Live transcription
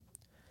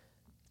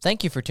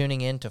Thank you for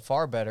tuning in to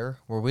Far Better,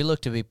 where we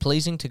look to be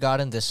pleasing to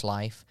God in this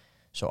life,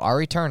 so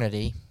our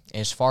eternity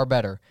is far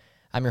better.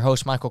 I'm your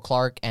host, Michael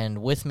Clark,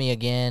 and with me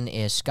again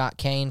is Scott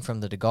Kane from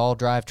the DeGaulle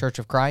Drive Church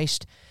of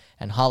Christ,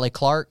 and Holly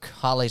Clark.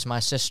 Holly's my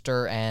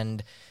sister,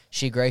 and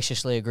she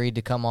graciously agreed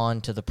to come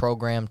on to the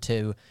program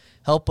to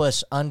help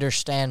us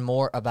understand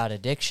more about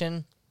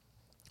addiction,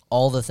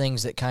 all the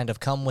things that kind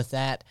of come with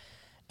that.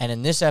 And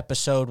in this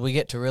episode, we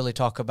get to really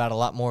talk about a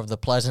lot more of the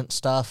pleasant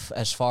stuff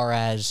as far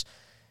as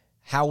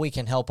how we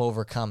can help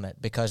overcome it,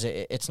 because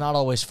it's not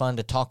always fun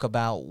to talk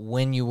about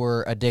when you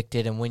were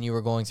addicted and when you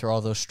were going through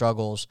all those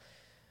struggles.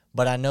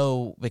 But I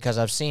know, because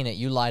I've seen it,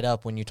 you light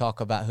up when you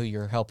talk about who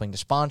you're helping to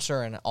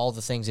sponsor and all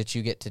the things that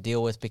you get to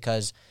deal with,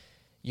 because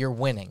you're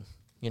winning.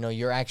 You know,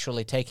 you're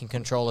actually taking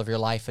control of your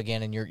life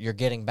again, and you're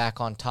getting back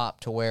on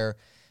top to where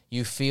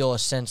you feel a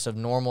sense of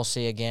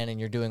normalcy again, and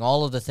you're doing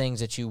all of the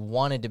things that you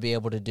wanted to be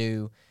able to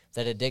do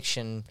that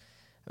addiction,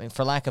 I mean,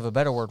 for lack of a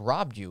better word,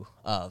 robbed you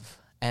of.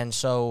 And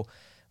so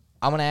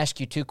I'm going to ask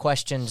you two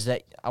questions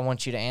that I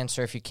want you to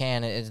answer if you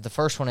can. The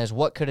first one is,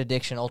 what could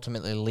addiction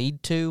ultimately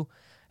lead to?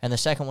 And the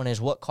second one is,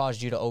 what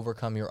caused you to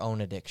overcome your own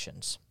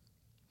addictions?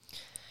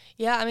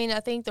 Yeah, I mean,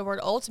 I think the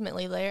word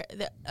ultimately there,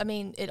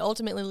 it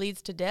ultimately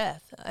leads to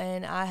death.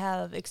 And I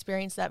have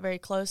experienced that very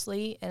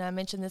closely. And I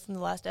mentioned this in the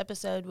last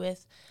episode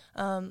with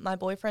my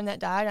boyfriend that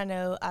died. I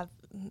know I've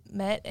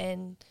met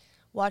and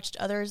watched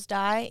others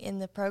die in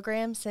the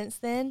program since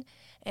then.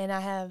 And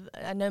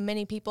I know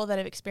many people that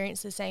have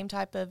experienced the same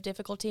type of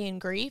difficulty and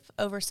grief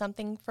over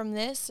something from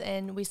this.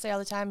 And we say all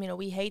the time, you know,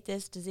 we hate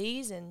this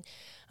disease and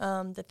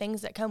the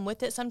things that come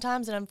with it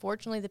sometimes. And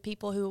unfortunately, the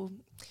people who,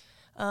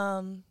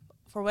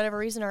 for whatever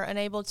reason, are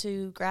unable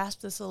to grasp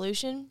the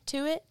solution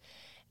to it.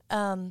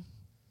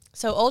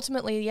 So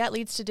ultimately, yeah, it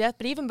leads to death.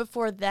 But even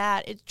before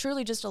that, it's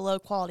truly just a low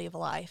quality of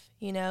life.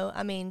 You know,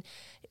 I mean,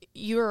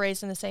 you were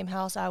raised in the same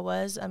house I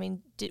was. I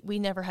mean, we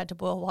never had to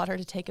boil water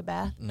to take a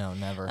bath. No,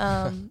 never.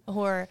 And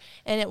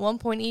at one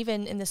point,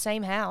 even in the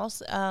same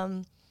house,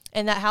 and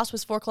that house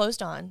was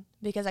foreclosed on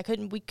because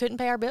we couldn't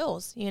pay our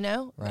bills, you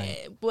know?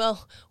 Right.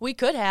 Well, we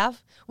could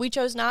have. We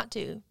chose not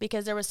to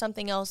because there was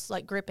something else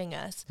like gripping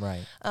us.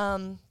 Right.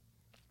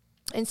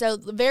 And so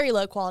very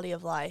low quality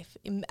of life,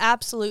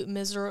 absolute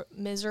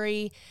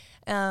misery,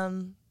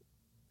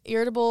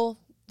 irritable,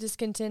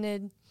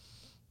 discontented,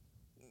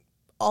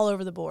 all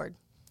over the board,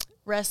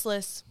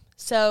 restless.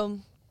 So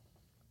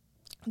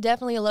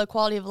definitely a low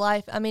quality of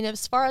life. I mean,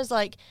 as far as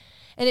like,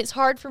 and it's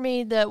hard for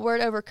me, the word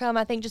overcome,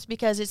 I think just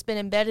because it's been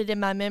embedded in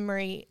my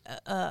memory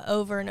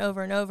over and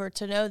over and over,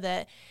 to know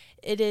that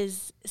it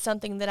is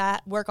something that I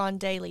work on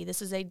daily.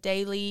 This is a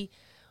daily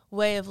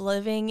way of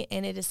living,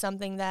 and it is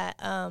something that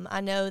I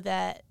know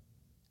that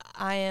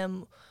I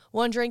am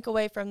one drink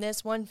away from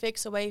this, one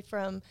fix away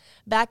from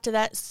back to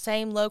that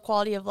same low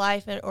quality of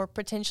life or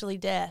potentially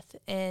death.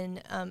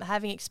 And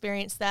having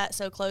experienced that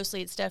so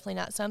closely, it's definitely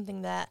not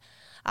something that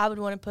I would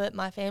want to put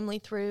my family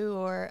through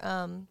or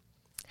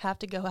have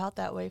to go out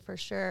that way for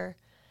sure.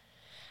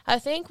 I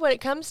think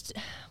what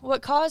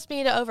caused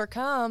me to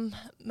overcome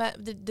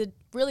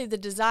the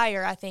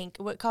desire, I think,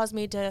 what caused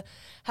me to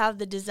have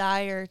the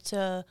desire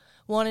to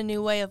want a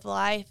new way of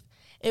life,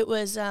 it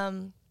was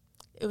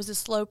a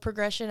slow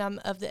progression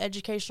of the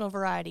educational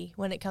variety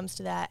when it comes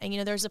to that. And, you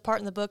know, there's a part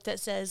in the book that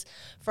says,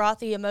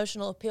 frothy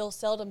emotional appeal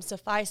seldom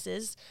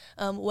suffices.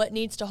 What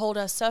needs to hold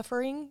us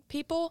suffering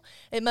people?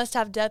 It must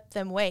have depth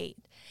and weight.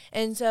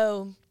 And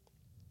so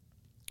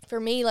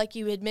for me, like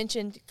you had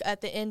mentioned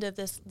at the end of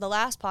the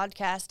last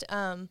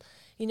podcast,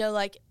 you know,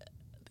 like,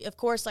 of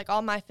course, like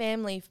all my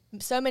family,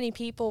 so many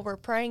people were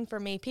praying for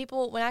me.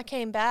 People, when I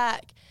came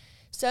back,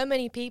 so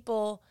many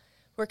people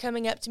were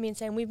coming up to me and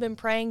saying, we've been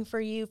praying for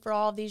you for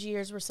all of these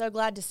years. We're so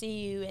glad to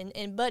see you.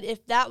 But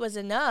if that was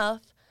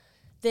enough,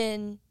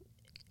 then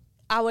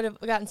I would have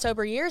gotten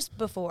sober years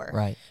before.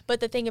 Right. But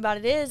the thing about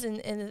it is, and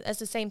it's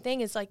the same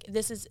thing, is like,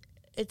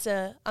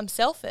 I'm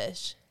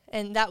selfish.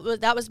 And that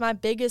was my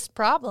biggest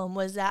problem,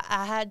 was that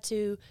I had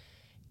to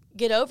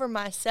get over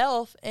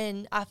myself.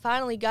 And I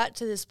finally got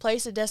to this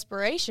place of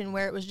desperation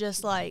where it was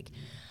just like,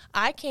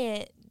 I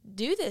can't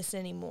do this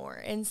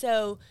anymore. And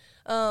so,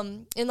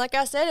 and like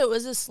I said, it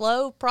was a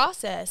slow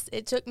process.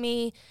 It took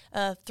me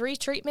 3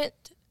 treatment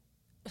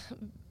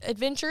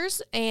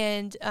adventures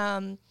and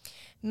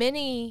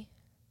many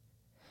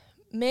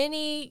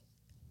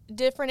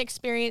different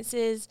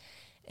experiences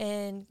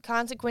and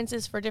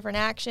consequences for different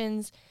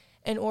actions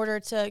in order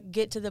to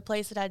get to the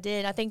place that I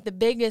did. I think the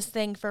biggest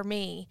thing for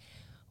me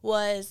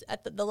was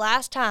at the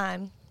last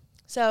time.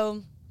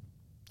 So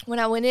when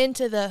I went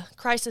into the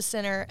crisis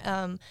center,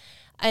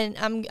 and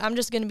I'm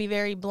just going to be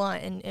very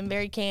blunt and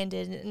very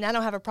candid, and I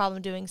don't have a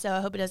problem doing so.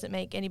 I hope it doesn't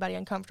make anybody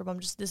uncomfortable.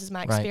 This is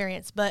my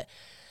experience. Right. But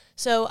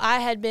so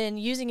I had been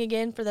using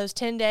again for those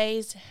 10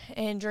 days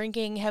and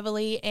drinking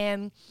heavily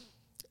and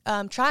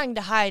trying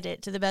to hide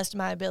it to the best of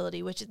my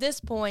ability, which at this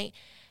point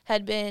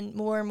had been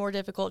more and more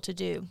difficult to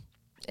do.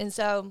 And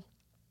so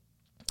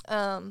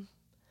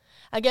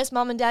I guess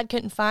Mom and Dad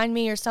couldn't find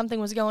me or something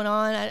was going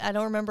on. I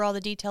don't remember all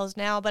the details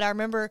now, but I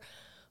remember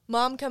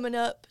Mom coming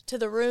up to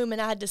the room,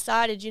 and I had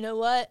decided, you know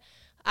what,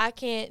 I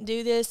can't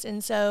do this.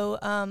 And so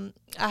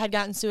I had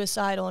gotten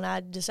suicidal, and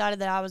I decided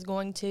that I was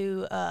going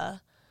to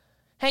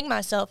hang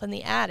myself in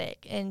the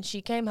attic. And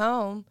she came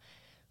home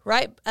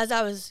right as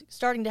I was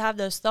starting to have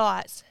those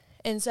thoughts.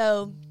 And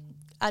so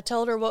I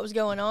told her what was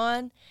going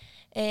on,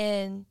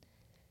 and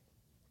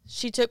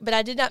but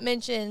I did not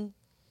mention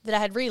that I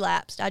had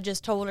relapsed. I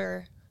just told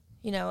her,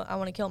 I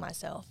want to kill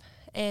myself.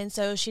 And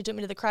so she took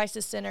me to the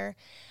crisis center.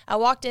 I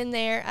walked in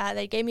there.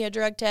 They gave me a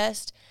drug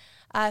test.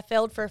 I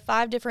failed for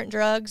 5 different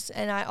drugs,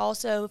 and I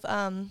also,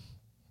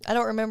 I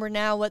don't remember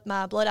now what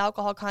my blood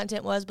alcohol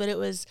content was, but it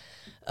was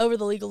over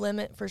the legal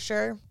limit for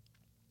sure.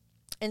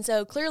 And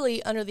so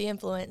clearly under the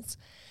influence.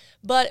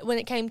 But when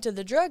it came to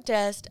the drug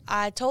test,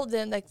 I told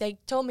them, they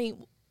told me,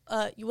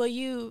 well,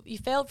 you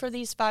failed for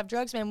these 5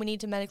 drugs, man. We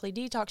need to medically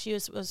detox you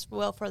as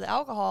well for the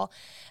alcohol.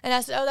 And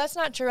I said, oh, that's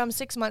not true. I'm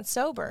 6 months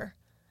sober.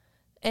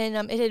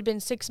 And it had been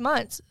 6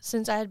 months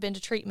since I had been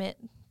to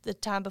treatment the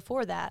time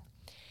before that.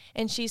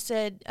 And she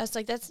said, I was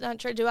like, that's not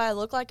true. Do I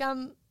look like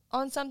I'm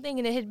on something?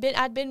 And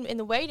I'd been in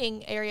the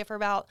waiting area for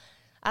about,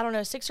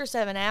 6 or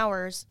 7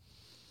 hours.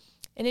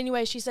 And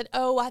anyway, she said,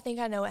 oh, I think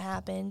I know what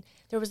happened.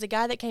 There was a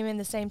guy that came in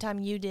the same time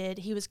you did.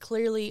 He was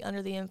clearly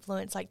under the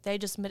influence. Like, they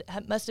just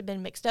must have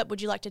been mixed up.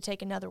 Would you like to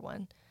take another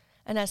one?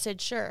 And I said,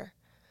 sure.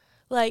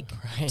 Like,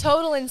 right.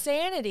 Total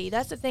insanity.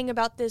 That's the thing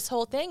about this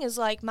whole thing is,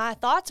 like, my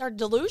thoughts are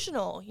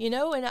delusional,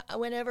 and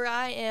whenever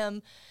I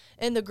am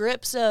in the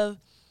grips of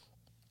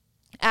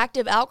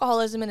active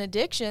alcoholism and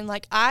addiction,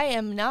 like, I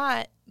am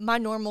not my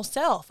normal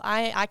self.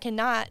 I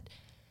cannot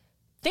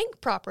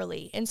think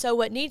properly. And so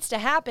what needs to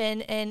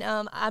happen, and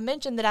I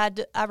mentioned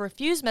that I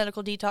refused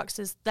medical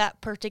detoxes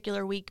that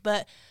particular week,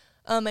 but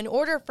in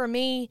order for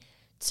me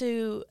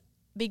to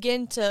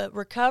begin to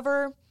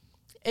recover,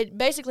 it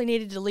basically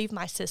needed to leave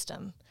my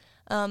system.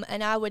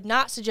 And I would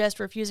not suggest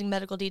refusing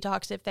medical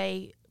detox if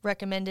they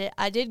recommend it.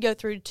 I did go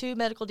through 2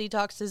 medical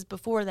detoxes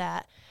before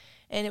that,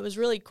 and it was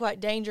really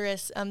quite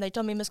dangerous. They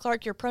told me, Ms.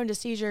 Clark, you're prone to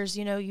seizures.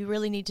 You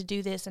really need to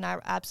do this. And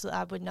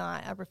I would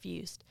not. I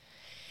refused.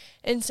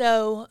 And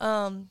so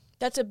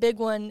that's a big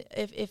one.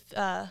 If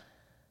I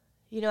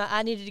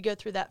needed to go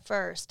through that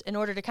first in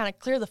order to kind of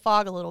clear the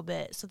fog a little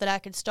bit so that I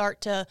could start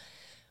to,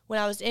 when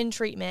I was in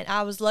treatment,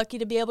 I was lucky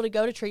to be able to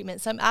go to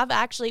treatment. One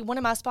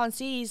of my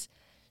sponsees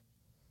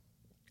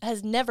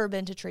has never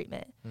been to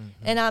treatment. Mm-hmm.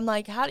 And I'm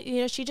like,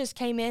 she just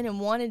came in and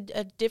wanted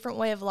a different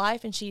way of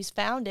life, and she's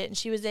found it, and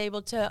she was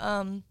able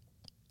to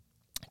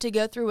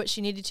go through what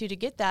she needed to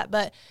get that.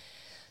 But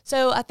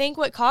so I think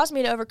what caused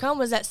me to overcome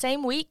was that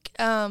same week,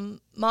 Mom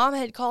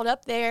had called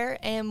up there,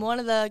 and one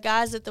of the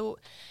guys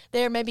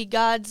there, maybe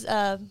God's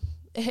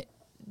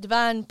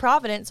divine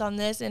providence on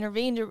this,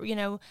 intervened.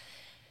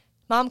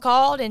 Mom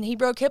called, and he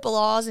broke HIPAA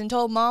laws and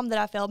told Mom that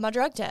I failed my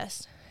drug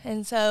test.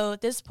 And so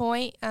at this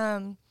point,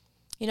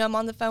 I'm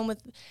on the phone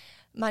with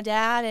my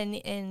dad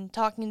and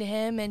talking to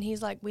him, and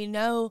he's like, we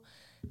know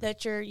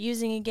that you're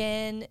using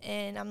again.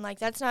 And I'm like,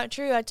 that's not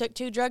true. I took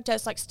 2 drug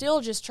tests, like, still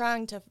just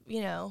trying to,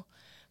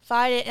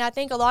 fight it. And I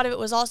think a lot of it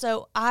was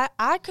also,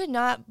 I could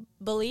not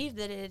believe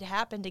that it had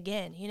happened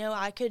again.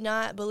 I could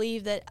not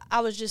believe that.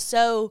 I was just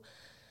so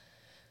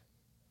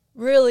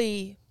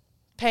really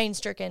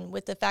pain-stricken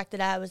with the fact that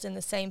I was in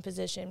the same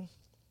position.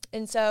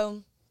 And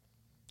so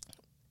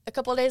a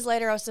couple of days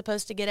later, I was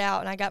supposed to get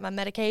out, and I got my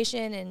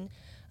medication and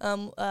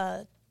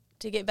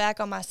to get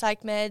back on my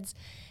psych meds,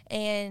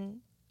 and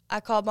I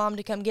called Mom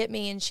to come get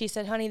me, and she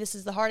said, honey, this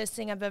is the hardest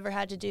thing I've ever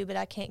had to do, but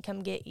I can't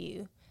come get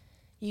you.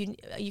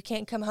 You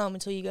can't come home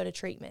until you go to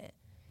treatment.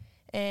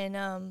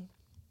 And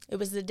it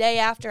was the day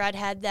after I'd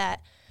had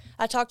that.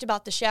 I talked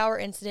about the shower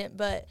incident,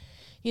 but,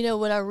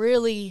 what I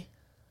really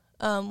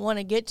want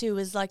to get to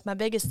is, like, my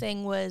biggest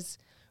thing was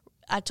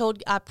I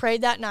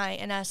prayed that night,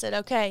 and I said,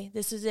 okay,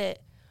 this is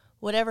it.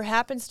 Whatever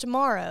happens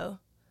tomorrow,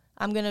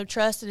 I'm going to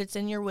trust that it's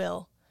in your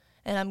will.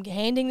 And I'm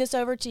handing this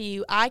over to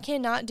you. I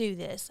cannot do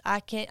this.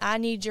 I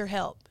need your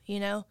help,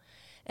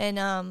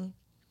 And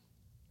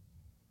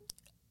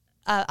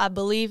I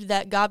believed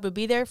that God would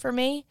be there for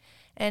me.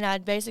 And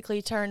I'd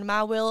basically turned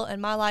my will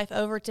and my life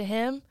over to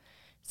him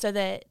so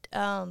that,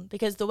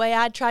 because the way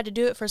I'd tried to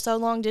do it for so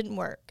long didn't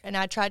work. And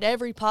I tried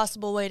every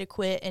possible way to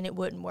quit, and it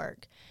wouldn't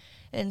work.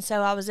 And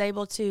so I was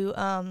able to,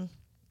 I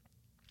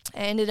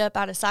ended up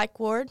out of psych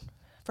ward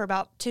for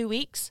about 2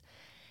 weeks.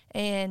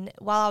 And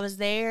while I was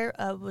there,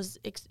 I was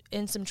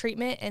in some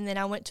treatment, and then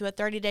I went to a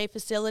 30-day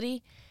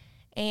facility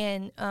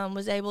and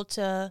was able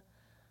to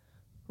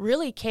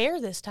really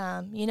care this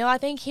time. I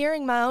think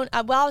hearing my own,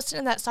 while I was sitting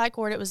in that psych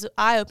ward, it was an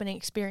eye-opening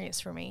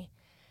experience for me.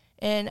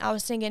 And I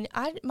was thinking,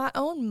 my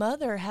own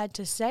mother had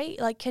to say,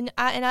 like,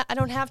 I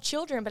don't have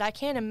children, but I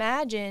can't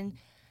imagine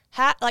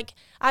how, like,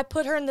 I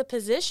put her in the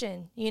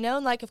position,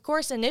 and, like, of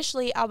course,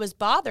 initially I was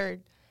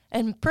bothered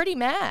and pretty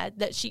mad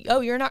that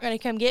you're not going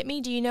to come get me?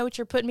 Do you know what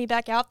you're putting me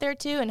back out there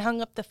to? And hung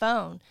up the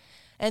phone.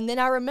 And then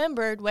I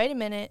remembered, wait a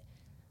minute,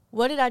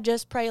 what did I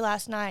just pray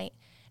last night?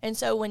 And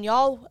so when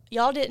y'all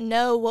didn't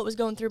know what was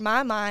going through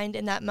my mind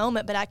in that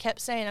moment, but I kept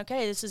saying,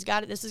 okay, this is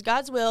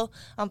God's will.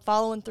 I'm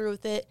following through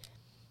with it.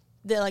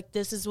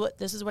 This is what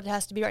it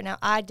has to be right now.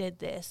 I did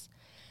this.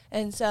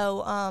 And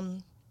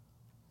so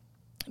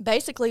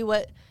basically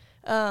what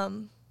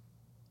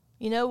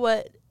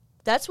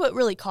that's what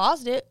really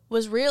caused it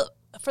was real.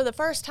 For the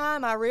first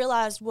time, I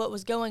realized what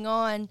was going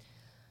on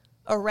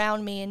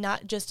around me and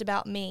not just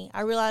about me.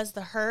 I realized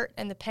the hurt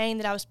and the pain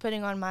that I was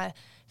putting on my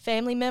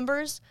family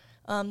members,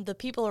 the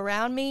people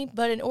around me.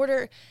 But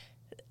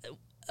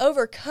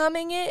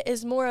overcoming it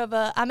is more of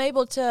I'm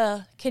able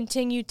to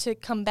continue to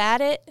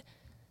combat it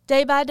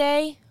day by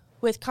day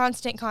with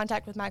constant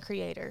contact with my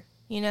Creator.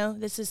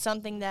 This is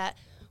something that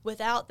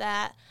without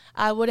that,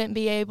 I wouldn't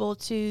be able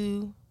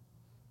to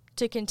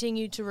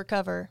continue to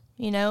recover,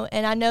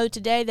 And I know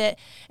today that,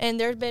 and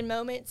there's been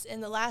moments in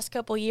the last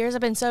couple of years,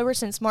 I've been sober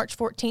since March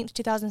 14th,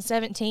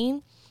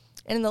 2017.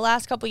 And in the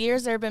last couple of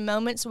years, there have been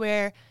moments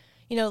where,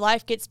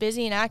 life gets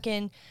busy and I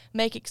can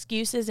make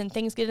excuses and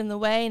things get in the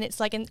way. And it's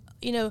like,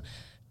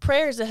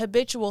 prayer is a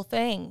habitual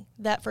thing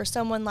that for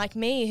someone like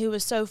me who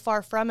was so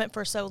far from it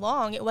for so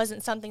long, it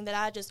wasn't something that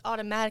I just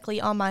automatically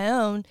on my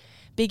own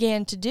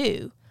began to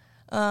do.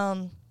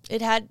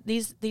 It had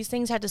these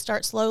things had to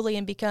start slowly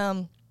and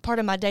become part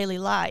of my daily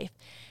life.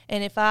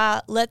 And if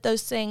I let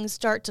those things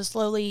start to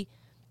slowly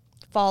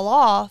fall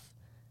off,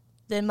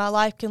 then my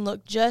life can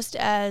look just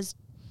as,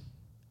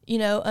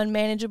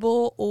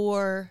 unmanageable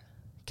or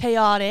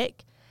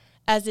chaotic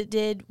as it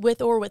did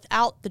with or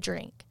without the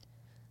drink.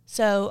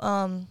 So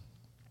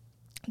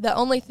the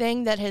only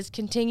thing that has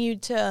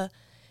continued to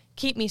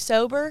keep me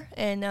sober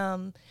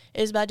and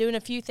is by doing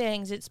a few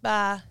things. It's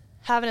by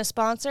having a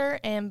sponsor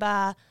and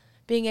by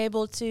being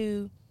able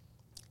to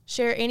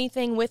share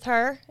anything with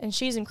her, and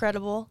she's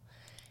incredible,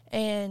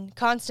 and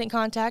constant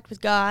contact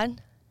with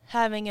God,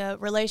 having a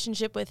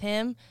relationship with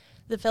Him,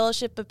 the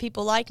fellowship of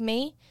people like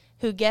me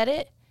who get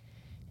it,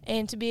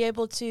 and to be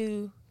able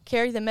to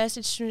carry the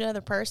message to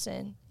another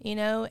person,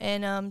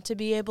 and to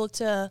be able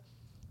to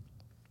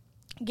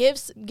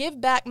give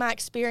back my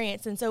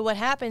experience. And so what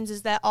happens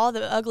is that all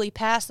the ugly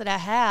past that I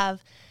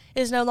have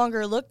is no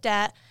longer looked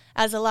at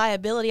as a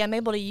liability. I'm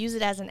able to use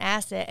it as an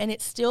asset, and it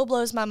still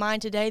blows my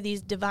mind today,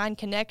 these divine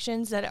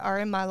connections that are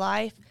in my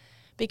life,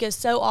 because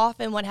so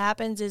often what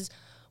happens is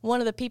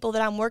one of the people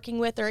that I'm working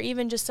with, or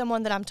even just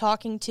someone that I'm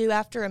talking to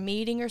after a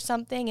meeting or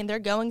something, and they're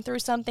going through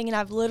something, and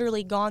I've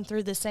literally gone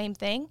through the same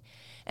thing,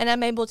 and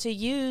I'm able to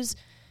use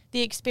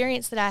the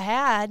experience that I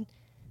had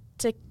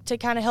to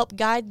kind of help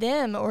guide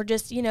them, or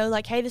just,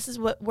 hey, this is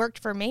what worked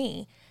for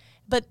me.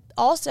 But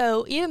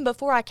also, even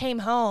before I came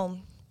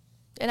home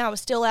and I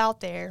was still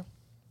out there,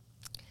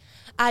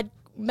 I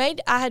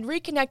had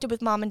reconnected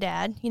with Mom and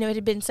Dad. It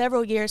had been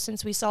several years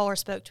since we saw or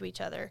spoke to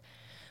each other.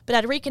 But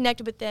I'd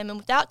reconnected with them, and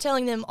without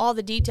telling them all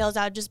the details,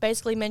 I just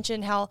basically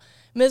mentioned how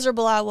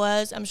miserable I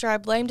was. I'm sure I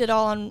blamed it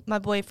all on my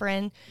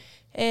boyfriend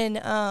and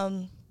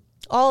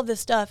all of this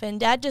stuff. And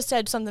Dad just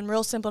said something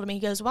real simple to me. He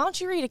goes, "Why don't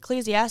you read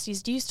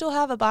Ecclesiastes? Do you still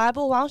have a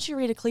Bible? Why don't you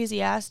read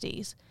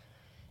Ecclesiastes?"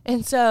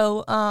 And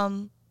so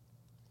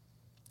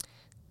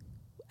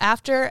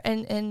after,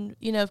 and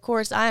of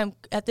course, I am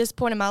at this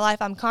point in my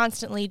life, I'm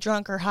constantly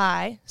drunk or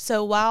high.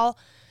 So while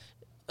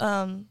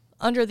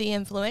under the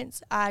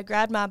influence, I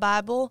grabbed my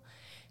Bible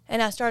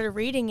and I started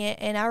reading it.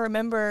 And I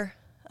remember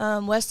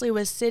Wesley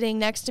was sitting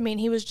next to me, and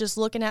he was just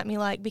looking at me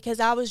because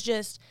I was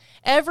just,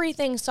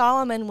 everything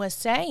Solomon was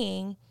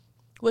saying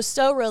was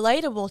so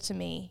relatable to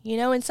me,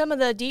 and some of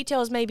the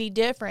details may be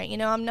different.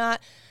 I'm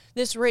not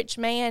this rich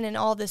man and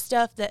all this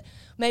stuff that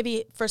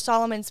maybe for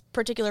Solomon's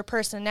particular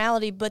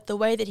personality, but the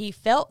way that he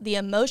felt, the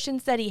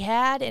emotions that he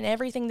had, and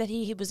everything that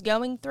he was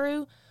going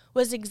through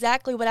was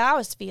exactly what I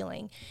was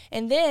feeling.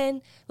 And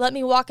then let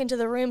me walk into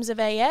the rooms of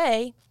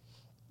AA,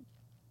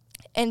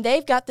 and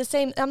they've got the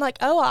same. I'm like,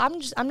 oh,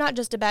 I'm not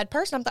just a bad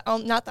person.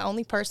 I'm not the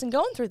only person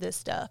going through this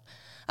stuff.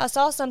 I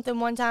saw something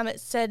one time. It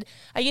said,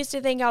 I used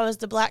to think I was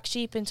the black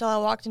sheep until I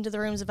walked into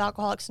the rooms of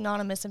Alcoholics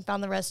Anonymous and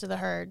found the rest of the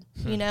herd,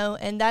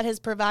 and that has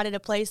provided a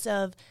place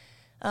of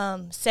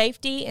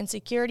safety and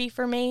security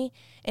for me.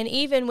 And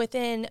even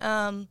within,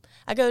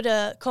 I go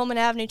to Coleman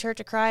Avenue Church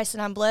of Christ,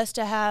 and I'm blessed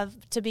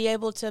to be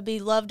able to be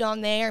loved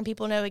on there, and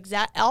people know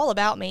all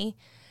about me.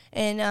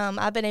 And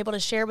I've been able to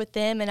share with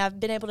them, and I've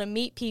been able to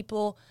meet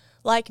people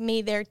like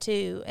me there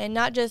too, and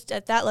not just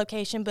at that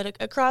location, but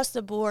across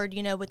the board.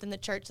 Within the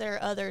church, there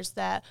are others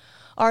that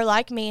are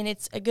like me, and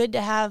it's good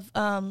to have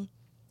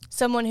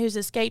someone who's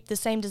escaped the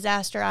same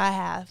disaster I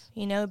have.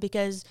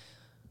 Because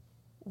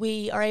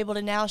we are able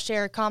to now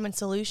share a common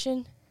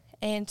solution,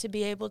 and to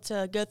be able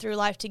to go through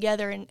life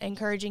together and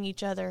encouraging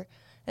each other.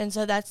 And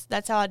so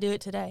that's how I do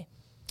it today.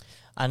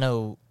 I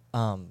know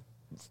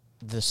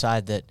the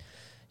side that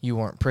you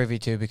weren't privy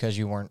to because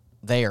you weren't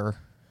there.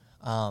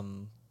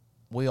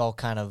 We all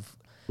kind of,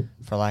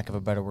 for lack of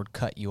a better word,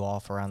 cut you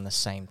off around the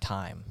same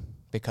time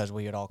because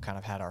we had all kind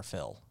of had our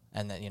fill.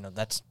 And that,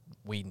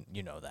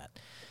 that.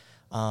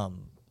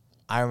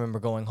 I remember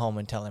going home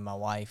and telling my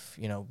wife,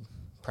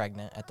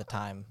 pregnant at the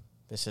time,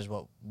 this is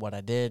what I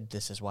did,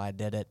 this is why I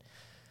did it.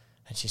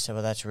 And she said,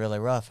 well, that's really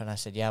rough. And I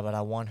said, yeah, but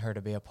I want her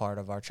to be a part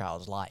of our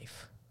child's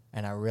life.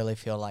 And I really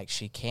feel like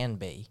she can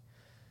be.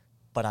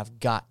 But I've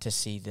got to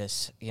see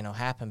this,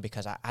 happen,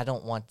 because I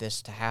don't want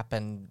this to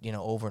happen,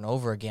 over and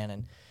over again.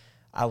 And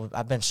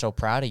I've been so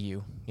proud of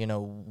you.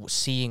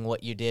 Seeing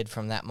what you did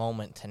from that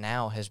moment to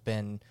now has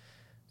been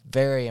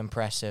very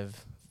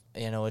impressive.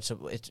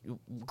 It's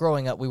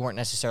growing up, we weren't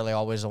necessarily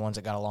always the ones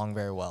that got along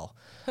very well.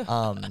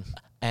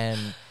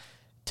 And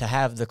to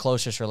have the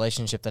closest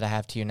relationship that I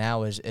have to you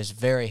now is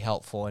very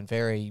helpful and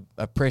very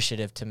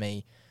appreciative to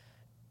me.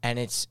 And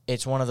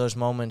it's one of those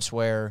moments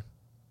where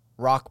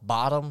rock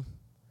bottom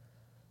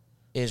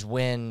is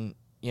when,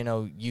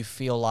 you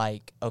feel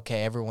like,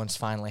 okay, everyone's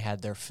finally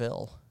had their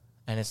fill.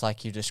 And it's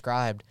like you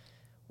described,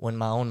 when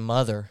my own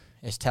mother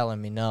is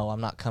telling me, no, I'm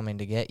not coming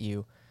to get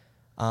you,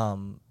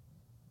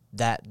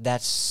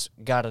 that's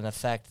got an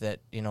effect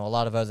that, a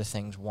lot of other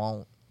things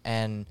won't.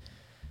 And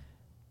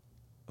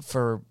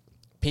for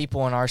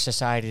people in our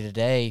society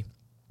today,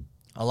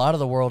 a lot of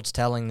the world's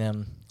telling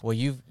them, well,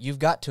 you've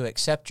got to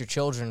accept your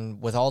children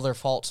with all their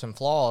faults and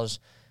flaws.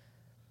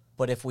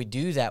 But if we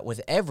do that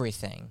with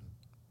everything,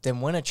 then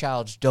when a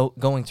child's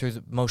going through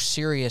the most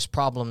serious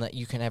problem that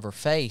you can ever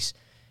face,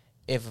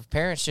 if a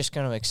parent's just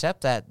going to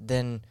accept that,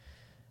 then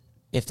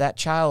if that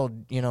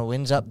child,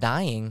 ends up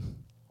dying,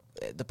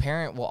 the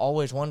parent will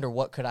always wonder,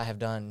 what could I have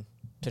done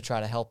to try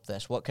to help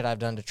this? What could I have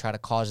done to try to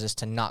cause this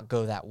to not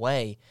go that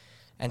way?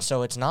 And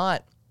so it's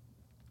not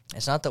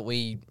that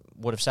we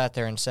would have sat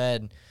there and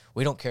said,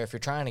 we don't care if you're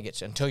trying to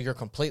get, until you're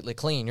completely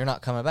clean, you're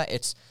not coming back.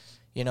 It's,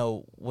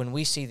 when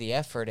we see the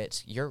effort,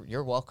 it's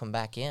you're welcome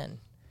back in.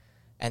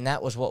 And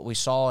that was what we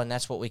saw, and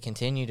that's what we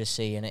continue to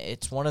see. And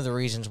it's one of the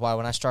reasons why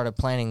when I started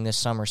planning this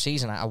summer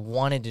season, I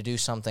wanted to do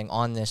something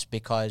on this,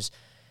 because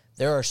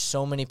there are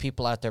so many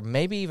people out there,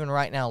 maybe even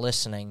right now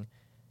listening,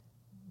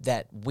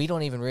 that we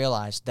don't even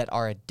realize that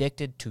are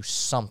addicted to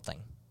something.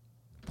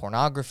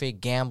 Pornography,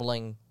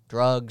 gambling,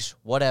 drugs,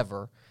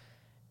 whatever.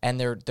 And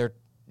they're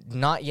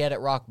not yet at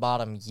rock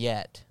bottom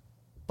yet,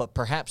 but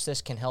perhaps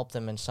this can help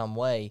them in some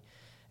way.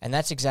 And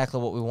that's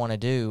exactly what we want to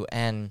do.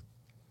 And,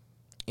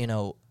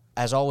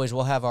 as always,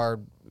 we'll have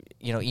our,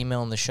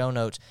 email in the show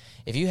notes.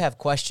 If you have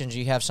questions,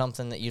 you have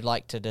something that you'd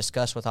like to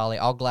discuss with Holly,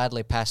 I'll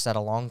gladly pass that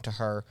along to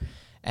her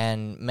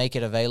and make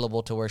it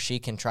available to where she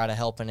can try to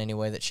help in any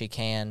way that she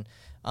can.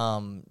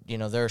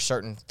 There are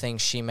certain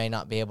things she may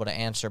not be able to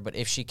answer, but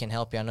if she can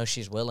help you, I know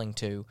she's willing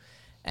to.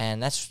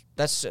 And that's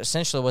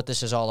essentially what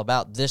this is all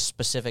about. This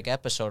specific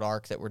episode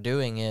arc that we're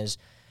doing is,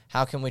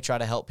 how can we try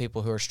to help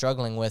people who are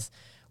struggling with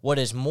what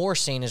is more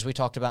seen, as we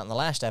talked about in the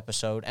last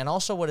episode, and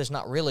also what is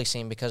not really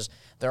seen, because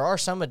there are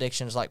some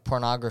addictions like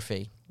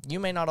pornography.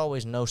 You may not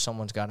always know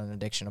someone's got an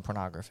addiction to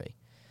pornography,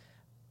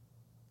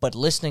 but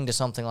listening to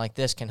something like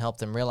this can help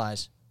them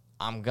realize,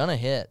 I'm going to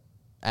hit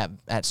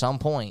at some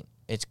point.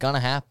 It's going to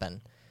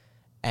happen,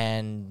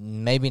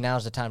 and maybe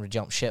now's the time to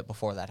jump ship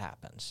before that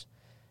happens.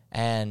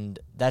 And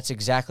that's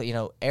exactly,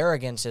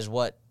 arrogance is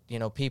what,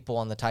 people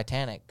on the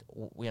Titanic,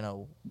 we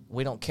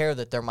don't care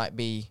that there might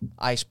be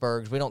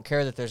icebergs. We don't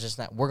care that there's this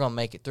and that. We're going to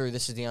make it through.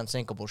 This is the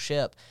unsinkable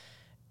ship,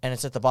 and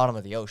it's at the bottom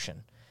of the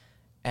ocean.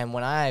 And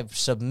when I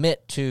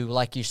submit to,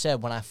 like you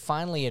said, when I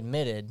finally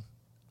admitted,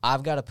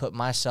 I've got to put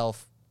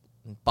myself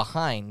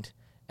behind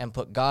and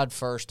put God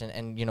first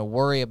and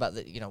worry about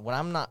when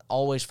I'm not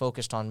always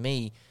focused on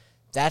me,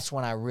 that's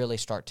when I really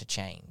start to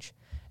change.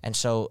 And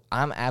so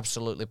I'm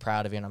absolutely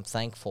proud of you, and I'm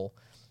thankful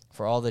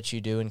for all that you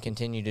do and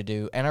continue to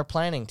do and are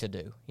planning to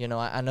do.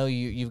 I know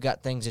you've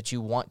got things that you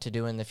want to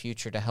do in the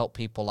future to help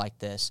people like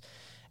this,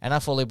 and I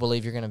fully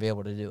believe you're going to be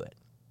able to do it.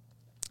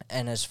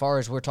 And as far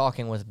as we're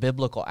talking with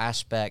biblical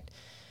aspect,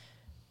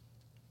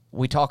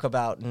 we talked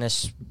about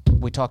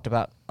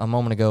a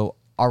moment ago,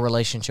 our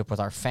relationship with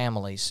our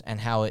families and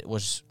how it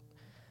was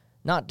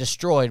not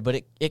destroyed,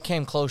 but it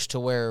came close to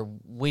where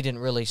we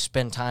didn't really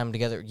spend time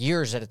together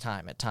years at a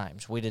time at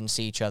times. We didn't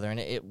see each other, and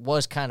it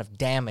was kind of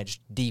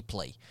damaged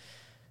deeply.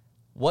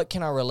 What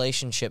can our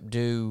relationship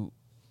do,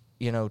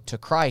 to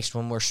Christ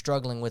when we're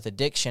struggling with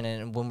addiction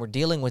and when we're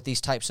dealing with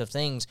these types of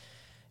things?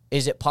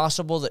 Is it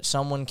possible that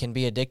someone can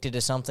be addicted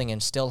to something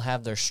and still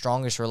have their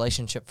strongest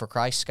relationship for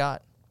Christ,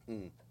 Scott?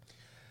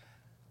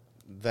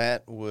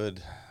 That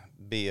would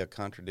be a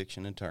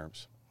contradiction in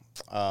terms.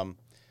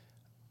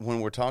 When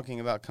we're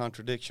talking about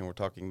contradiction, we're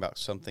talking about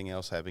something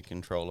else having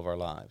control of our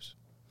lives.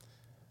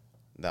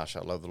 Thou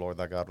shalt love the Lord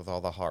thy God with all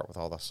thy heart, with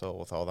all thy soul,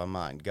 with all thy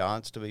mind.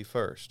 God's to be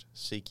first.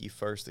 Seek ye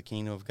first the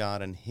kingdom of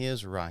God and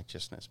his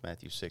righteousness,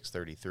 Matthew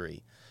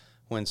 6:33.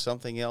 When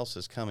something else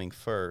is coming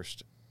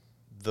first,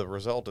 the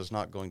result is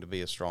not going to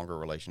be a stronger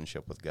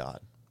relationship with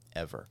God,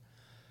 ever.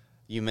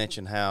 You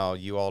mentioned how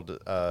you all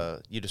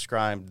you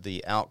described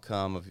the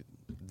outcome of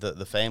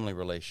the family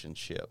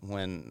relationship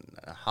when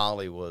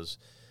Holly was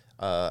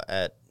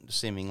at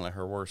seemingly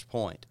her worst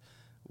point.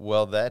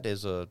 Well, that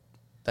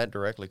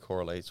directly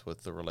correlates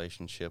with the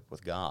relationship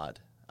with God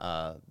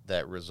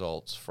that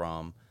results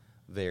from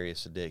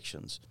various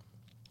addictions.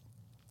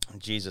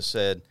 Jesus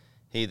said,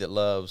 He that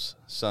loves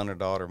son or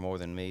daughter more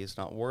than me is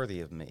not worthy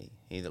of me.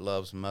 He that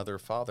loves mother or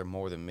father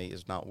more than me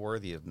is not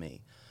worthy of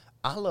me.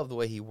 I love the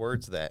way he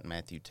words that in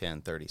Matthew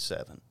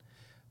 10:37,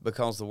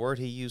 because the word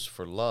he used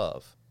for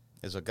love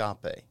is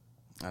agape.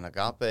 And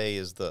agape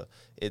is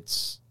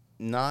it's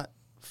not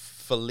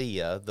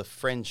philia, the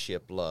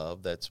friendship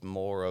love that's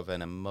more of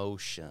an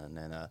emotion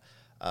and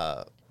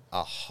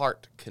a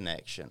heart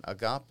connection.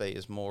 Agape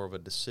is more of a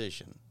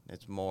decision.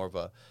 It's more of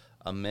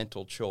a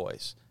mental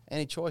choice.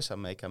 Any choice I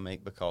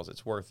make because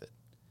it's worth it.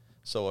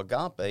 So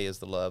agape is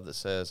the love that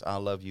says, I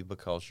love you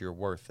because you're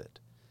worth it.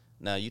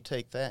 Now you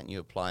take that and you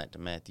apply it to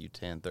Matthew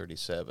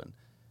 10:37.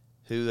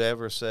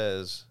 Whoever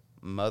says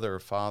mother or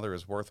father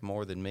is worth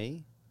more than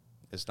me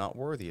is not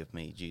worthy of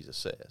me, Jesus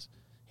says.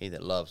 He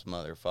that loves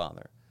mother or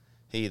father.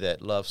 He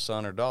that loves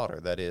son or daughter,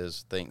 that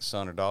is, thinks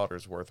son or daughter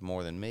is worth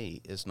more than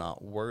me, is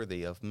not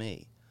worthy of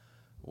me.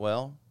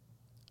 Well,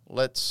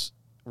 let's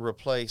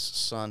replace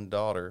son,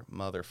 daughter,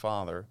 mother,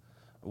 father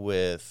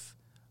with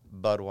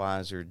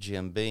Budweiser,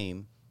 Jim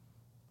Beam,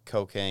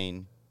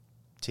 cocaine,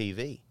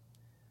 TV.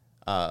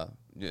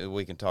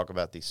 We can talk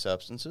about these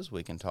substances.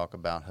 We can talk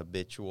about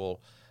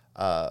habitual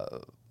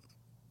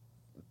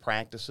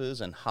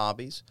practices and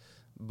hobbies.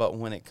 But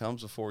when it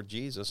comes before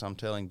Jesus, I'm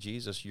telling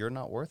Jesus, you're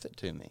not worth it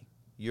to me.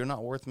 You're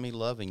not worth me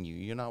loving you.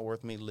 You're not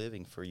worth me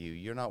living for you.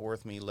 You're not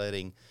worth me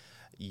letting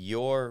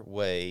your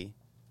way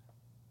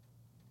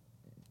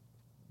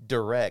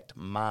direct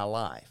my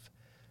life.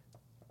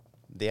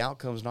 The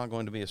outcome is not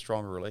going to be a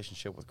stronger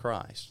relationship with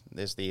Christ.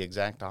 It's the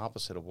exact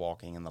opposite of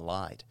walking in the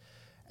light.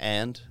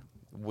 And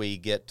we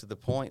get to the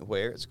point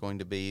where it's going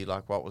to be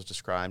like what was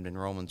described in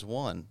Romans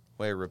 1,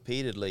 where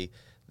repeatedly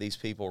these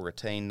people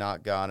retained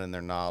not God in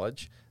their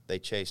knowledge. They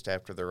chased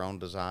after their own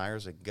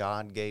desires, and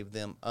God gave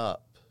them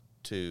up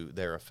to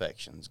their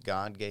affections.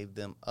 God gave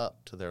them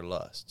up to their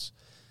lusts.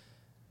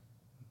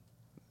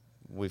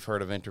 We've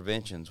heard of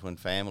interventions when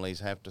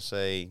families have to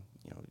say,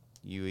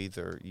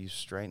 you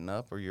straighten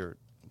up or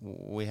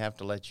we have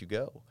to let you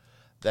go.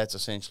 That's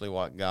essentially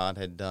what God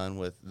had done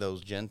with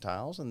those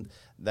Gentiles, and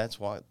that's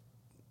what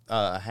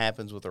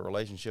happens with a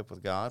relationship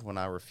with God when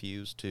I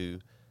refuse to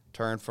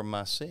turn from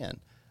my sin.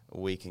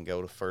 We can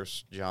go to 1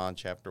 John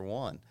chapter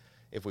 1.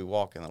 If we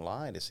walk in the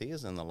light as he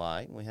is in the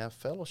light, we have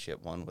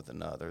fellowship one with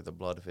another. The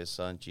blood of his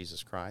Son,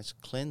 Jesus Christ,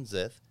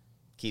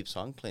 keeps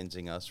on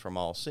cleansing us from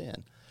all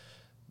sin.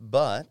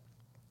 But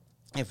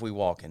if we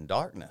walk in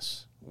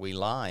darkness, we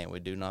lie and we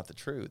do not the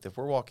truth. If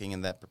we're walking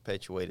in that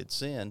perpetuated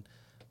sin,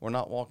 we're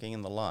not walking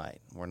in the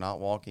light. We're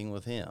not walking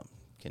with him.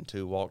 Can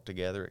two walk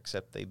together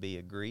except they be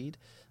agreed?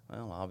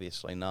 Well,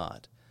 obviously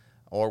not.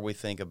 Or we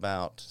think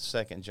about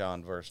 2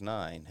 John verse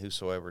 9,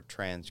 whosoever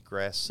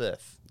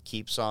transgresseth,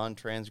 keeps on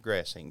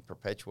transgressing,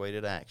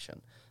 perpetuated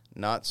action,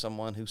 not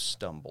someone who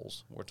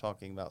stumbles. We're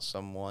talking about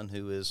someone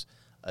who is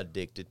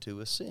addicted to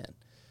a sin.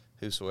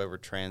 Whosoever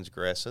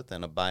transgresseth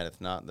and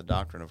abideth not in the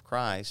doctrine of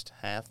Christ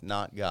hath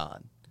not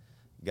God.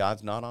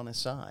 God's not on his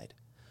side.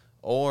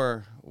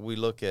 Or we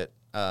look at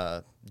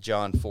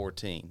John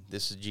 14.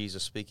 This is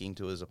Jesus speaking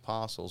to his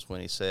apostles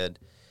when he said,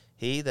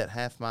 He that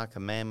hath my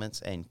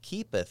commandments and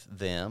keepeth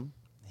them,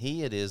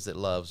 he it is that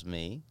loves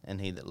me, and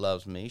he that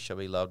loves me shall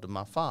be loved of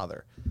my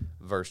Father.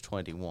 Verse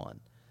 21.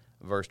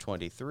 Verse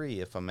 23,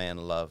 if a man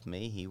love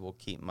me, he will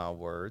keep my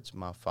words.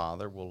 My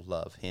Father will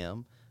love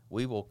him.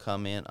 We will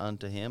come in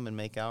unto him and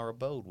make our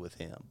abode with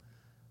him.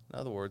 In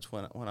other words,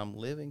 when I'm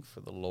living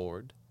for the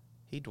Lord,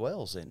 he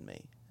dwells in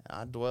me.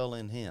 I dwell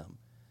in him.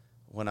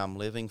 When I'm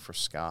living for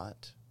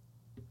Scott,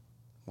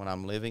 when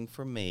I'm living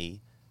for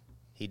me,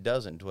 he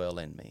doesn't dwell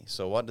in me.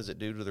 So what does it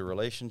do to the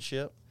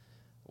relationship?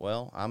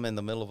 Well, I'm in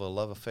the middle of a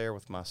love affair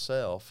with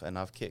myself, and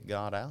I've kicked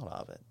God out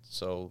of it.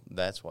 So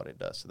that's what it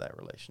does to that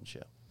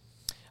relationship.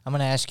 I'm going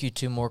to ask you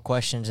two more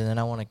questions, and then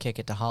I want to kick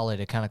it to Holly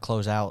to kind of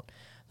close out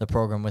the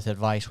program with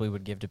advice we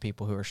would give to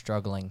people who are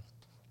struggling.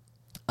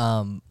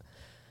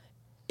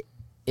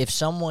 If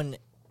someone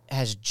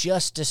has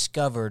just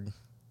discovered,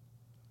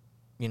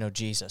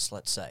 Jesus,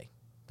 let's say,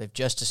 they've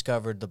just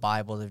discovered the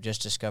Bible, they've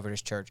just discovered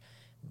his church,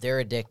 they're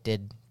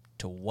addicted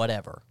to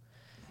whatever.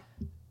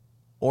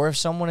 Or if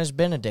someone has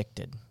been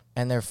addicted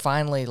and they're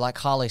finally, like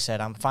Holly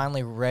said, I'm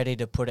finally ready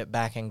to put it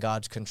back in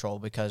God's control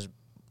because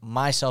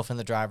myself in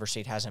the driver's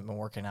seat hasn't been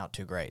working out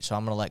too great, so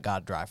I'm going to let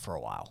God drive for a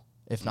while,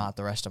 if not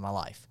the rest of my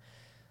life.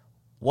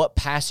 What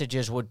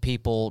passages would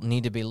people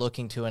need to be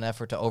looking to in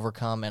effort to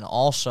overcome? And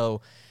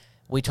also,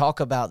 we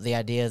talk about the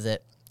idea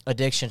that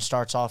addiction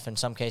starts off in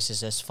some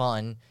cases as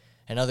fun.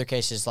 In other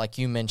cases, like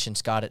you mentioned,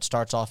 Scott, it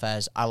starts off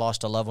as I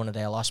lost a loved one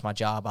today, I lost my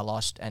job,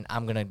 and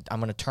I'm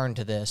gonna turn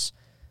to this.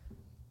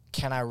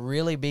 Can I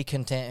really be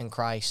content in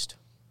Christ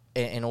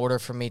in order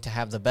for me to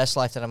have the best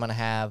life that I'm going to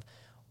have?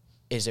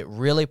 Is it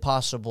really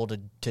possible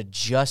to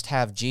just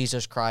have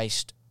Jesus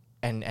Christ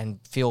and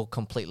feel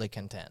completely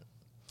content?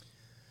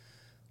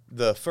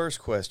 The first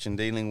question,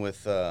 dealing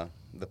with the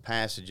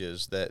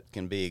passages that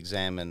can be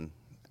examined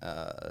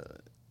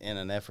in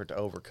an effort to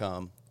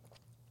overcome,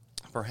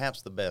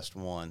 perhaps the best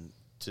one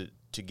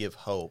to give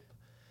hope.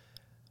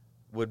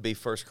 would be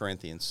 1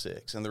 Corinthians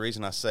 6. And the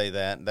reason I say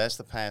that, that's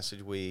the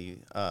passage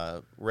we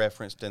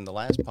referenced in the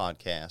last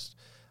podcast.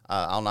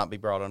 I'll not be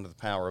brought under the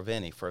power of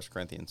any, 1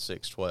 Corinthians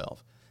 6:12.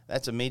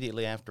 That's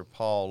immediately after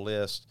Paul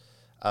lists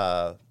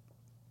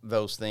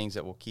those things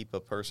that will keep a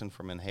person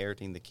from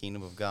inheriting the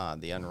kingdom of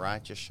God. The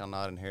unrighteous shall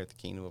not inherit the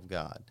kingdom of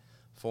God.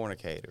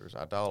 Fornicators,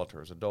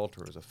 idolaters,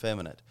 adulterers,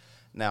 effeminate.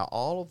 Now,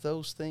 all of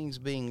those things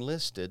being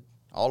listed,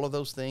 all of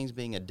those things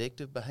being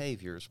addictive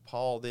behaviors,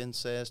 Paul then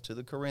says to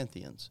the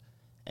Corinthians,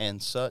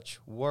 and such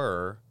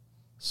were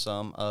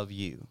some of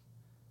you.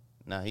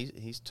 Now,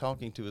 he's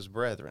talking to his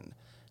brethren.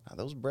 Now,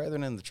 those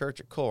brethren in the church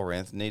at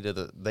Corinth needed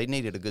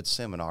a good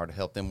seminar to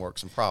help them work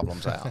some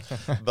problems out.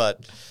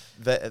 But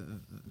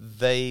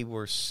they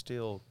were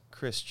still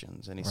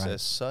Christians. And he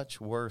says, such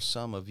were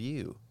some of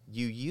you.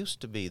 You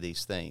used to be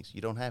these things.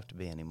 You don't have to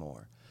be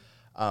anymore.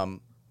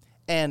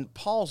 And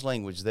Paul's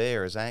language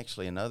there is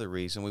actually another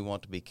reason we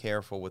want to be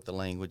careful with the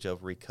language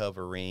of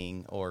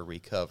recovering or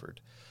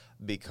recovered.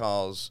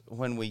 Because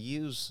when we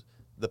use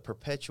the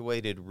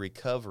perpetuated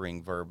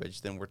recovering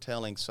verbiage, then we're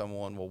telling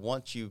someone, well,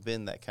 once you've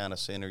been that kind of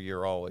sinner,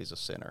 you're always a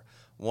sinner.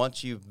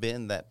 Once you've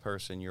been that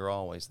person, you're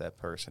always that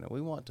person. And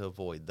we want to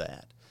avoid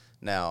that.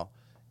 Now,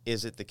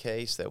 is it the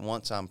case that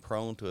once I'm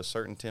prone to a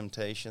certain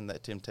temptation,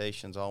 that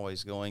temptation's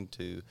always going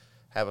to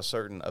have a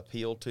certain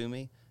appeal to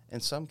me? In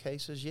some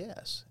cases,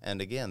 yes.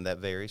 And again, that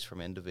varies from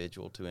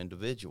individual to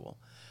individual.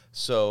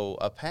 So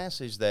a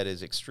passage that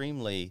is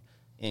extremely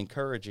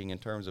encouraging in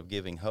terms of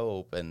giving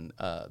hope and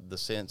the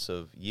sense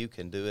of you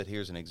can do it,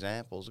 here's an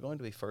example, is going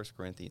to be 1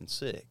 Corinthians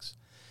 6.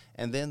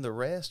 And then the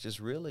rest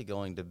is really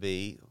going to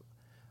be,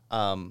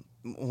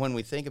 when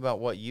we think about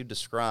what you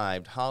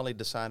described, Holly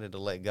decided to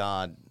let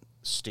God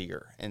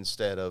steer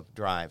instead of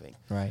driving.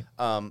 Right.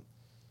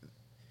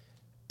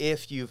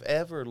 If you've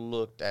ever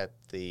looked at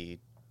the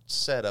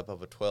setup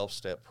of a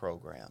 12-step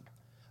program,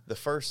 the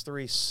first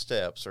 3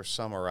 steps are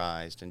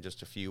summarized in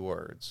just a few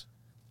words.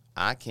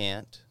 I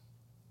can't.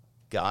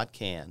 God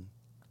can.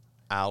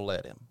 I'll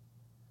let him.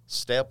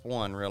 Step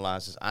 1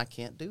 realizes I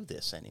can't do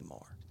this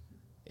anymore.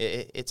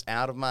 It's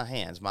out of my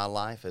hands. My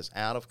life is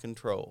out of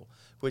control,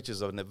 which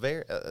is a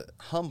very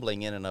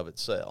humbling in and of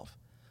itself.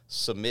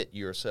 Submit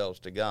yourselves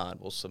to God.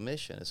 Well,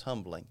 submission is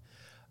humbling.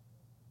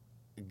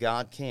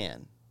 God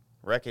can,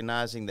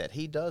 recognizing that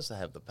he does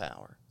have the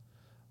power.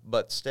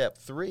 But step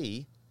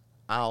 3,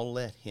 I'll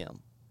let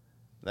him.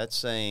 That's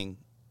saying,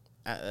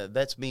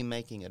 that's me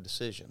making a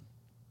decision.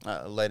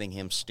 Letting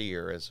him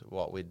steer is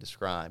what we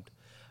described.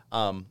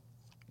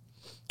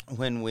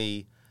 When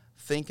we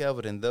think of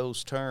it in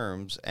those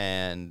terms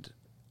and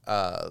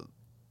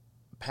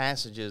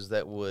passages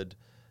that would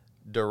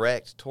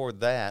direct toward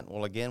that,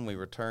 well, again, we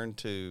return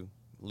to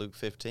Luke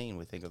 15.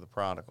 We think of the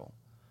prodigal.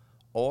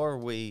 Or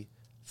we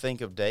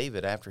think of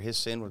David after his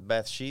sin with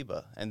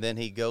Bathsheba, and then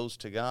he goes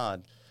to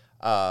God,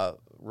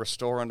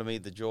 restore unto me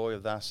the joy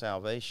of thy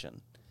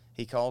salvation.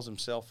 He calls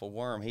himself a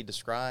worm. He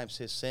describes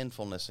his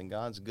sinfulness and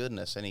God's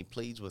goodness, and he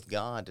pleads with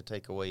God to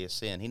take away his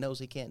sin. He knows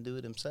he can't do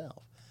it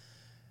himself.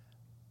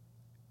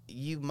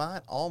 You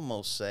might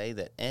almost say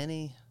that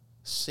any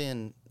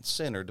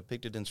sinner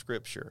depicted in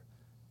Scripture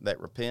that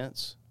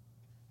repents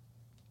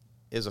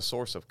is a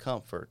source of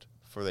comfort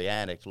for the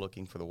addict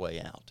looking for the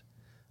way out.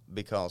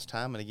 Because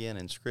time and again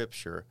in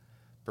Scripture,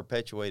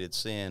 perpetuated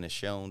sin is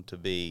shown to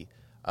be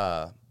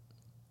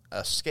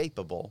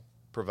escapable,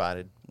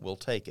 provided we'll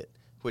take it.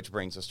 Which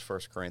brings us to 1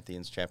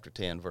 Corinthians chapter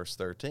 10, verse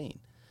 13.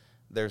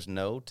 There's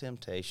no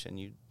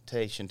temptation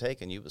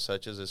taken you, but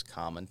such as is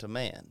common to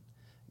man.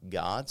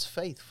 God's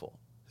faithful,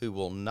 who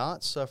will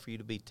not suffer you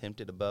to be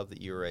tempted above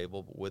that you are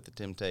able, but with the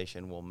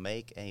temptation will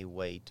make a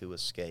way to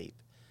escape,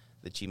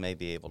 that ye may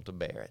be able to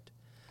bear it.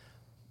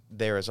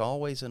 There is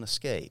always an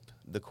escape.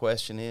 The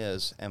question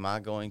is, am I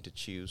going to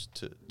choose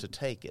to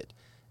take it?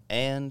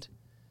 And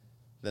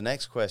the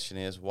next question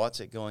is, what's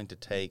it going to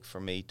take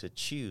for me to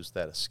choose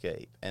that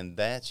escape? And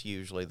that's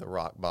usually the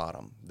rock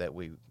bottom that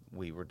we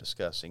were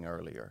discussing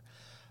earlier.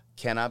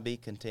 Can I be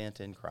content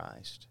in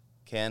Christ?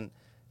 Can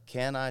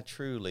I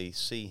truly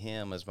see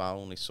him as my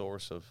only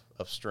source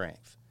of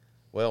strength?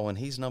 Well, when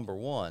he's number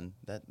one,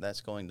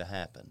 that's going to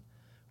happen.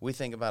 We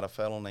think about a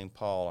fellow named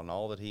Paul and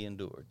all that he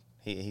endured.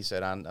 He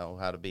said, I know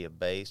how to be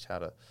abased, how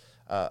to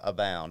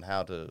abound,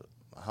 how to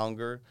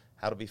hunger,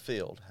 how to be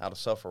filled, how to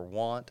suffer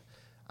want.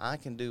 I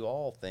can do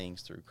all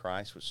things through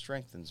Christ, which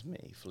strengthens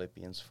me,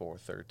 Philippians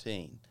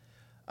 4:13.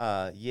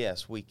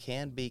 Yes, we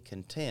can be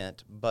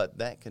content, but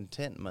that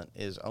contentment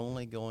is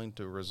only going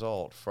to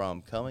result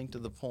from coming to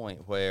the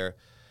point where,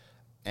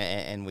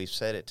 and we've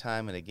said it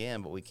time and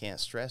again, but we can't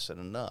stress it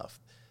enough,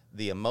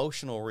 the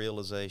emotional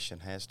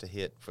realization has to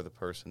hit for the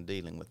person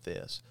dealing with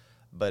this.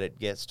 But it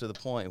gets to the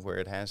point where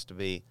it has to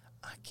be,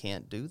 I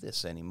can't do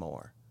this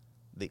anymore.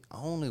 The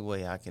only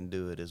way I can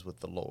do it is with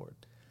the Lord.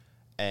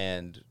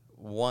 And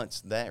once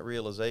that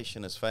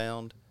realization is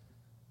found,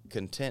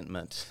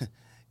 contentment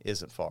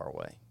isn't far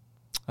away.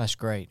 That's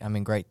great. I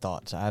mean, great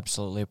thoughts. I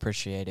absolutely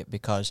appreciate it,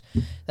 because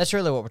that's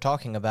really what we're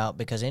talking about,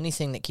 because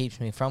anything that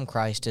keeps me from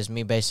Christ is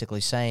me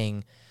basically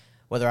saying,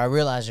 whether I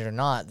realize it or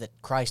not, that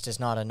Christ is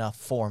not enough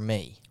for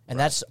me. And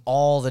that's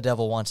all the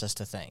devil wants us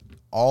to think.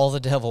 All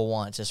the devil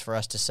wants is for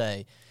us to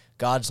say,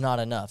 God's not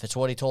enough. It's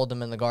what he told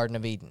them in the Garden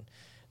of Eden.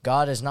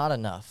 God is not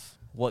enough.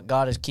 What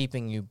God is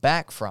keeping you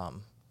back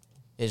from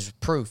is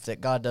proof that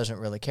God doesn't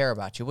really care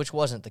about you, which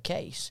wasn't the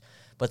case.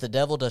 But the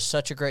devil does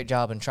such a great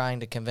job in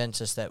trying to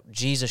convince us that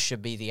Jesus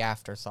should be the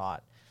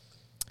afterthought.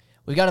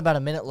 We've got about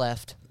a minute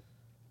left,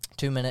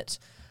 2 minutes.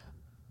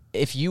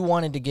 If you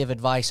wanted to give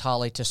advice,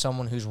 Holly, to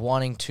someone who's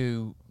wanting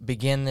to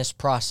begin this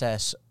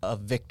process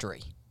of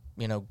victory,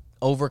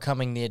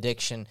 overcoming the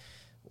addiction,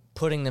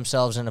 putting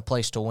themselves in a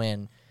place to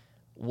win,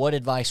 what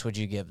advice would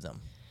you give them?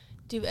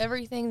 Do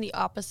everything the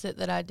opposite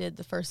that I did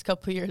the first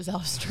couple years I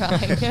was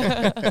trying.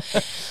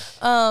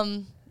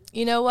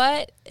 You know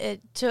what?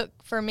 It took,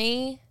 for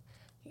me,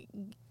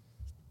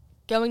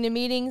 going to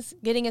meetings,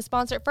 getting a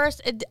sponsor.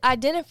 First,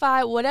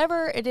 identify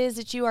whatever it is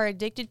that you are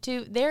addicted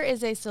to. There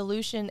is a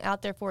solution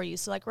out there for you.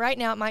 So, like, right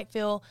now it might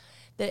feel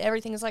that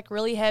everything is, like,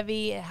 really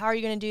heavy. How are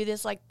you going to do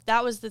this? Like,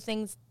 that was the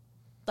things,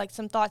 like,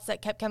 some thoughts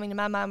that kept coming to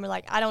my mind were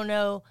like, I don't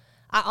know.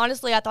 I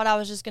thought I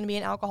was just going to be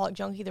an alcoholic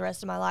junkie the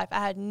rest of my life. I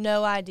had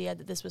no idea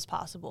that this was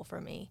possible for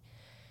me.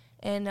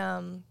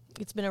 And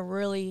it's been a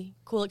really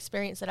cool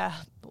experience that I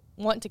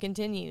want to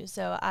continue,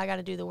 so I got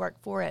to do the work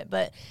for it.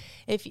 But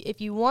if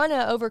you want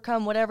to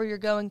overcome whatever you're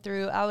going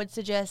through, I would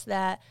suggest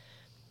that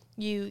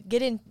you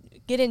get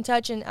in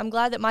touch. And I'm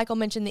glad that Michael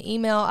mentioned the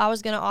email. I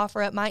was going to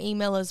offer up my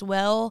email as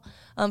well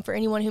for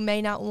anyone who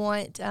may not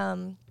want,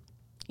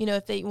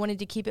 if they wanted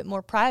to keep it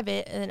more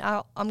private. And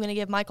I'm going to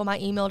give Michael my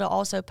email to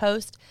also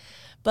post.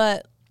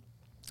 But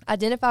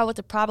identify what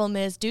the problem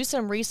is. Do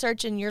some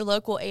research in your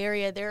local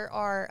area. There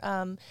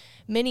are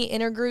many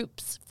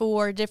intergroups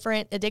for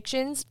different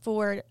addictions,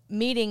 for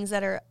meetings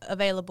that are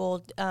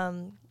available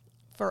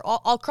for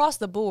all across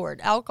the board: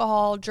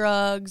 alcohol,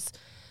 drugs,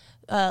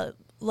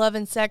 love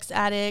and sex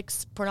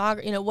addicts,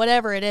 pornography,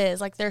 whatever it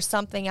is. Like, there's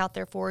something out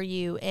there for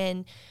you,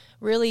 and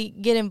really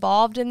get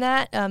involved in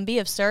that. Be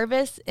of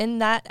service in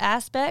that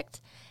aspect,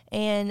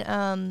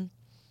 and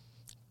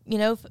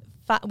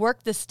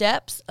work the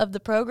steps of the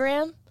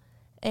program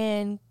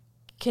and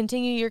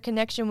continue your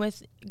connection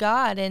with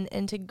God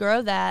and to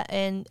grow that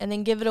and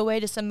then give it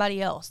away to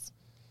somebody else.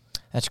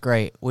 That's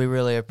great. We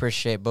really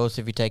appreciate both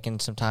of you taking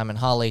some time. And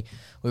Holly,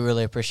 we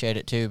really appreciate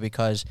it too,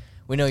 because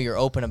we know you're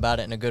open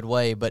about it in a good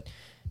way, but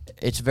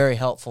it's very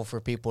helpful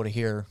for people to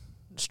hear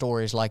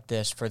stories like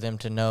this, for them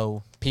to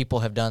know people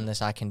have done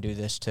this, I can do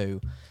this too.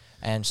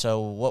 And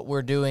so what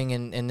we're doing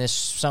in this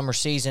summer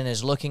season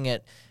is looking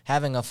at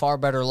having a far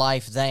better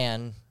life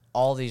than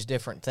all these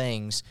different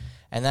things,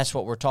 and that's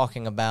what we're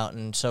talking about.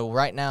 And so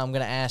right now I'm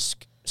going to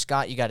ask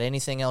Scott, you got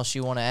anything else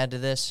you want to add to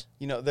this?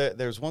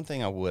 There's one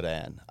thing I would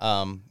add,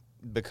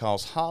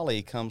 because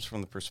Holly comes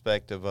from the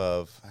perspective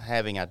of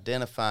having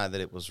identified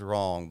that it was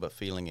wrong but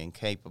feeling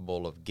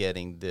incapable of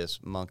getting this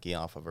monkey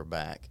off of her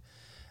back.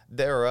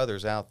 There are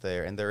others out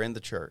there, and they're in the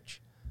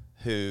church,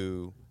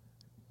 who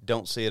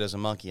don't see it as a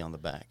monkey on the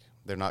back.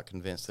 They're not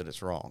convinced that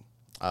it's wrong.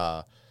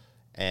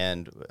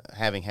 And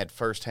having had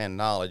firsthand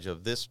knowledge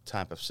of this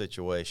type of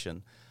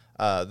situation,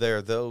 there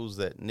are those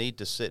that need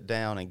to sit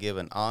down and give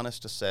an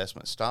honest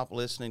assessment. Stop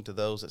listening to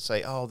those that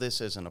say, oh,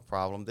 this isn't a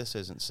problem, this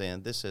isn't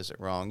sin, this isn't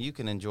wrong, you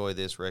can enjoy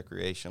this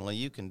recreationally,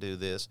 you can do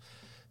this.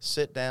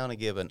 Sit down and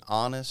give an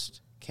honest,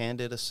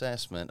 candid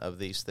assessment of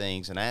these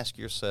things and ask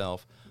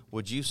yourself,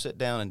 would you sit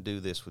down and do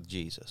this with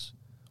Jesus?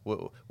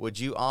 Would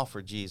you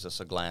offer Jesus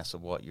a glass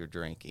of what you're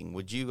drinking?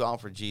 Would you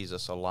offer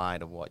Jesus a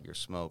light of what you're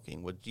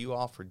smoking? Would you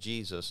offer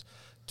Jesus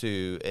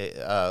to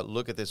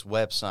look at this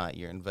website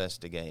you're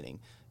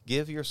investigating?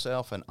 Give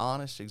yourself an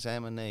honest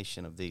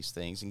examination of these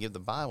things, and give the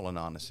Bible an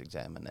honest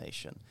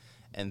examination.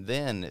 And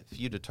then if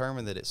you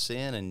determine that it's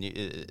sin and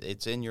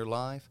it's in your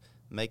life,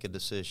 make a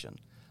decision.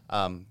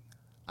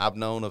 I've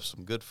known of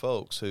some good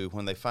folks who,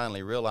 when they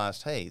finally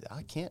realized, hey,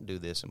 I can't do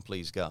this and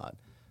please God,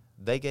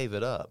 they gave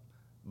it up.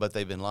 But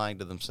they've been lying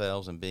to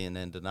themselves and being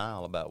in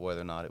denial about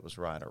whether or not it was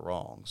right or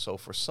wrong. So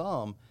for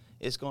some,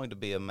 it's going to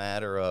be a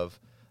matter of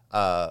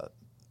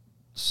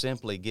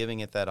simply giving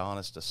it that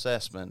honest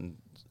assessment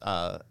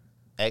and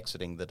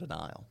exiting the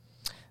denial.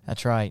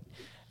 That's right.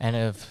 And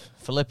if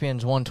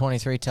Philippians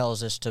 1:23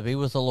 tells us to be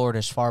with the Lord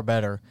is far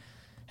better,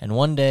 and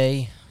one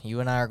day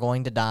you and I are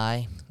going to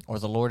die, or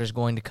the Lord is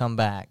going to come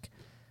back.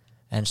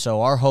 And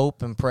so our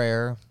hope and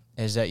prayer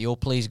is that you'll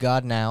please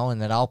God now,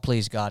 and that I'll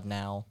please God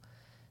now,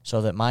 so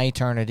that my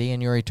eternity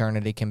and your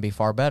eternity can be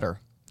far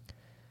better.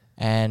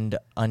 And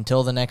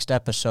until the next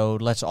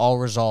episode, let's all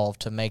resolve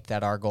to make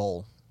that our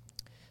goal.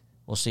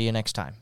 We'll see you next time.